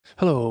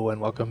Hello and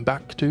welcome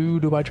back to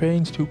Dubai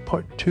Trains, to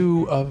part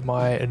 2 of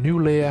my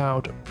new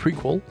layout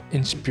prequel,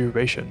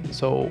 Inspiration.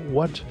 So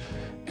what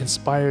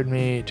inspired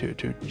me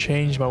to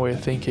change my way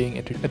of thinking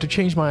and to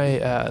change my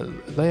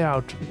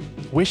layout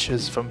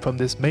wishes from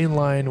this main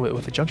line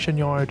with a junction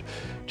yard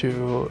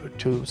to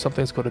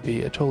something that's going to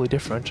be totally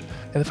different.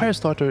 And the fire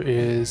starter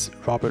is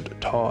Robert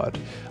Todd.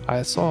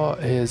 I saw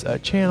his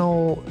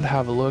channel,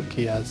 have a look.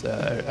 He has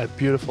a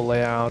beautiful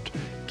layout,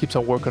 keeps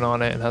on working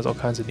on it, and has all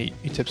kinds of neat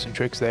tips and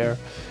tricks there.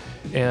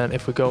 And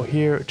if we go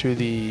here to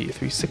the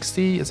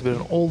 360, it's a bit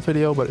of an old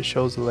video, but it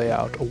shows the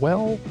layout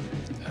well.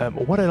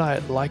 What did I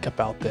like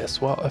about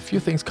this? Well, a few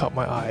things caught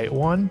my eye.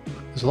 One,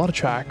 there's a lot of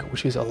track,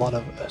 which is a lot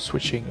of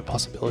switching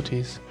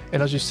possibilities.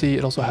 And as you see,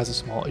 it also has a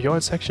small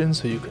yard section,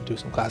 so you can do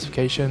some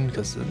classification,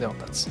 because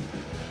that's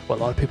what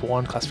a lot of people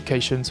want,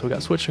 classification. So we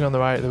got switching on the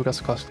right, then we got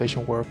some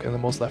classification work, and the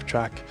most left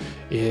track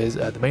is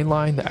the main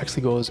line that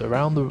actually goes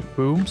around the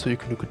room, so you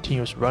can do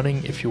continuous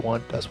running if you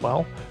want as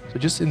well. So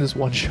just in this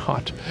one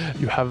shot,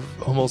 you have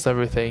almost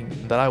everything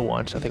that I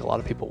want. I think a lot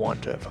of people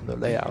want from the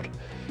layout.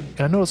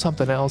 And I noticed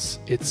something else.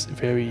 It's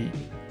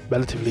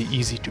relatively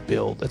easy to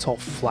build. It's all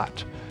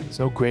flat. There's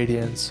no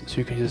gradients, so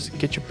you can just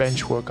get your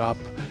bench work up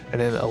and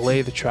then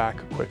lay the track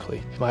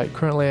quickly. My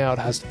current layout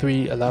has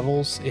 3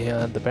 levels,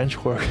 and the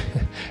bench work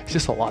is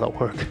just a lot of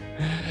work.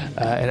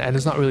 And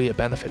it's not really a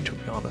benefit, to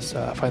be honest.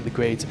 I find the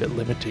grades a bit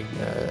limiting,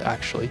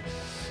 actually,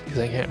 because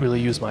I can't really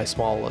use my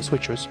small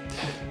switchers.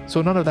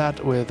 So none of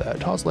that with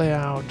Todd's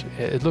layout.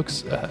 It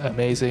looks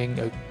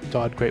amazing.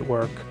 Todd, great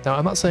work. Now,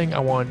 I'm not saying I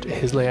want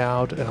his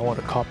layout and I want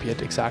to copy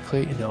it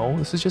exactly. No,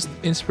 this is just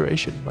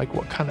inspiration. Like,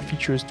 what kind of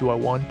features do I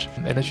want?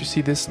 And as you see,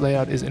 this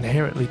layout is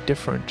inherently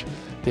different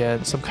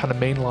than some kind of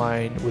main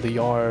line with a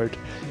yard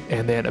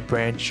and then a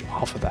branch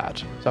off of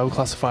that. So I would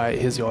classify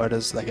his yard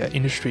as like an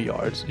industry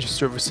yard, just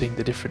servicing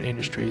the different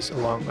industries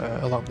along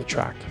the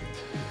track.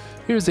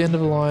 Here's the end of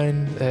the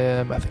line.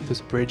 I think there's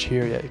a bridge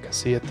here. Yeah, you can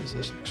see it. There's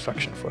an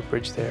instruction for a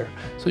bridge there.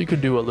 So you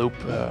can do a loop,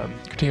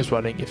 continuous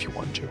running if you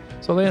want to.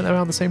 So then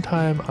around the same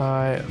time,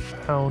 I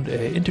found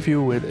an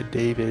interview with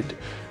David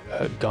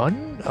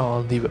Gunn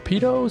on the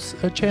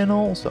Rapidos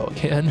channel. So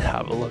again,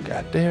 have a look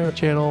at their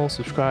channel.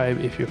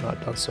 Subscribe if you've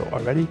not done so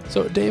already.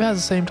 So Dave has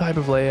the same type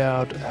of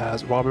layout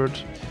as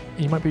Robert.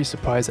 You might be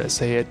surprised that I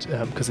say it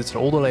because it's an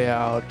older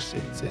layout.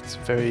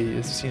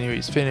 The scenery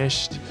is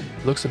finished.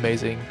 It looks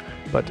amazing.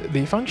 But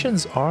the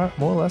functions are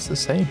more or less the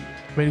same.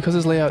 I mean, because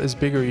this layout is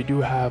bigger, you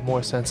do have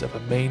more sense of a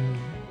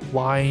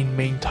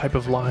main type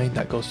of line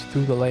that goes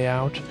through the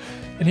layout.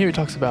 And here he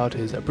talks about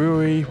his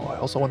brewery. Well, I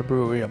also want a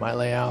brewery on my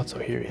layout, so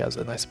here he has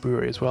a nice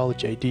brewery as well, the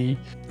JD.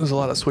 There's a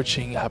lot of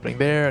switching happening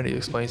there, and he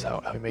explains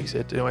how he makes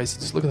it. Anyways,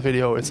 just look at the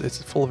video,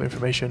 it's full of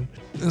information.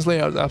 This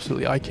layout is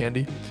absolutely eye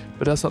candy,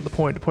 but that's not the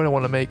point. The point I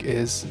want to make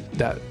is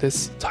that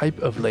this type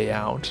of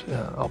layout,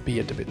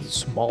 albeit a bit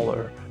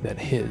smaller than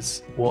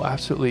his, will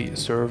absolutely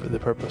serve the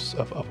purpose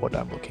of what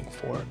I'm looking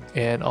for.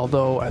 And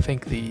although I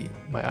think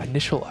my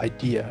initial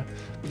idea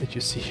that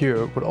you see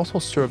here would also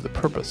serve the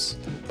purpose,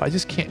 but I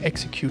just can't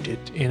execute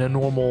it in a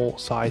normal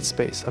size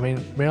space. I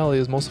mean, reality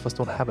is most of us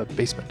don't have a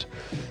basement,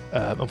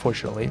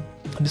 unfortunately.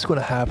 I'm just going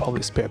to have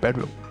probably a spare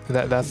bedroom.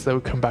 That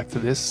would come back to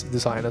this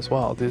design as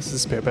well. This is a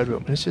spare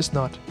bedroom, and it's just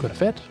not going to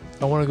fit.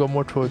 I want to go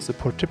more towards the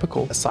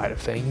prototypical side of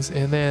things,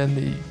 and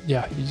then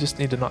you just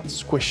need to not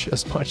squish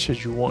as much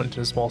as you want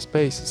in a small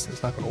space.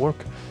 It's not going to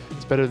work.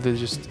 It's better to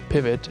just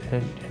pivot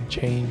and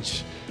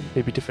change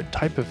maybe different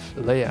type of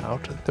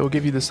layout that will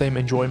give you the same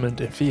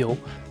enjoyment and feel,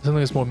 something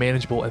that's more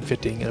manageable and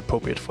fitting and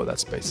appropriate for that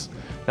space.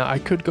 Now, I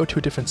could go to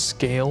a different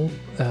scale,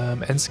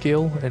 end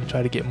scale, and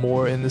try to get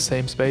more in the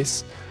same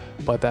space,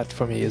 but that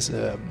for me is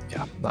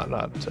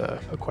not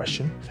a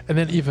question. And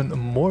then even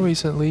more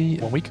recently,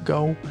 1 week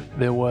ago,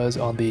 there was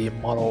on the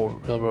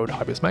Model Railroad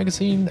Hobbyist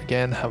magazine,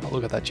 again, have a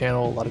look at that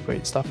channel, a lot of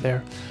great stuff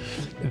there,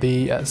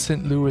 the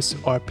St. Louis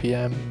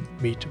RPM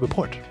meet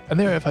report. And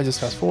there, if I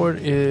just fast forward,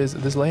 is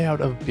this layout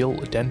of Bill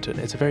Denton.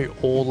 It's a very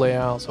old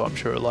layout, so I'm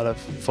sure a lot of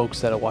folks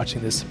that are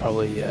watching this have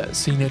probably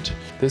seen it.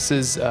 This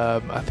is,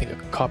 I think, a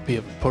copy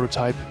of a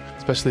prototype,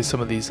 especially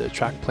some of these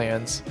track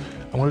plans.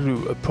 I want to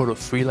do a proto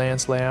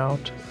freelance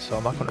layout, so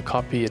I'm not going to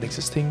copy an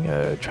existing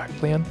track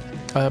plan,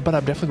 but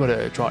I'm definitely going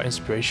to draw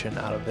inspiration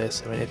out of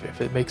this. I mean,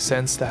 if it makes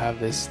sense to have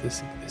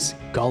this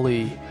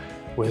gully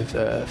with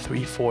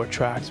 3-4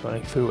 tracks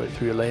running through it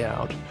through your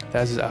layout,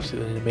 that is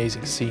absolutely an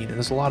amazing scene. And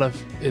there's a lot of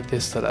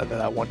this that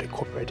I want to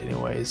incorporate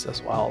anyways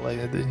as well.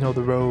 Like,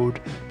 the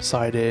road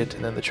beside it,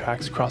 and then the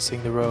tracks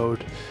crossing the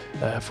road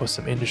for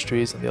some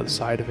industries on the other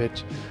side of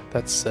it.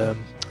 That's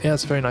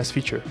it's a very nice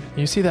feature. And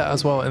you see that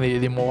as well in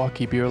the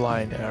Milwaukee Beer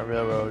Line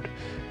Railroad.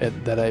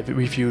 that I've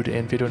reviewed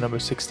in video number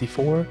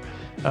 64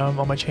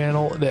 on my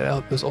channel.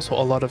 There's also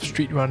a lot of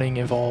street running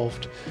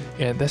involved,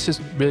 and that's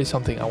just really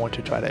something I want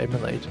to try to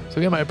emulate. So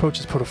again, my approach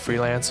is Proto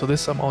Freelance. So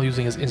this I'm all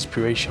using as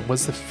inspiration.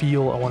 What's the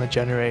feel I want to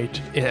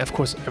generate? And of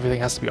course,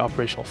 everything has to be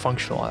operational,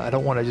 functional. I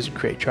don't want to just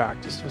create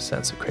track, just a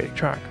sense of creating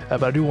track,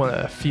 but I do want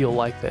to feel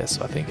like this.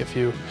 So I think if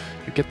you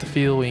get the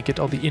feel, when you get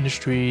all the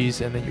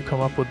industries, and then you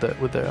come up with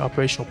the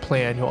operational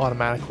plan, you'll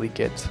automatically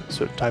get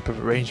certain type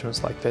of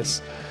arrangements like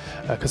this,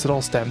 because it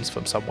all stems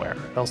from somewhere.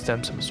 It all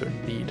stems from a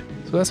certain need.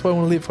 So that's what I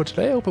want to leave for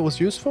today. I hope it was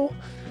useful.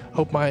 I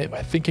hope my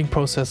thinking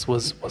process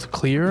was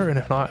clear, and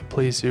if not,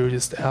 please do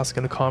just ask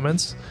in the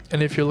comments.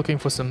 And if you're looking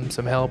for some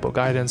help or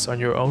guidance on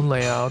your own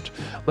layout,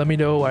 let me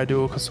know. I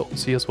do a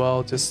consultancy as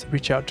well. Just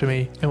reach out to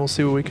me and we'll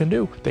see what we can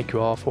do. Thank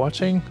you all for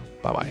watching.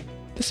 Bye bye.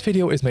 This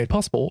video is made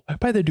possible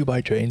by the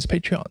Dubai Trains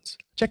Patreons.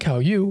 Check how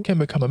you can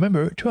become a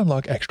member to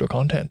unlock extra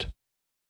content.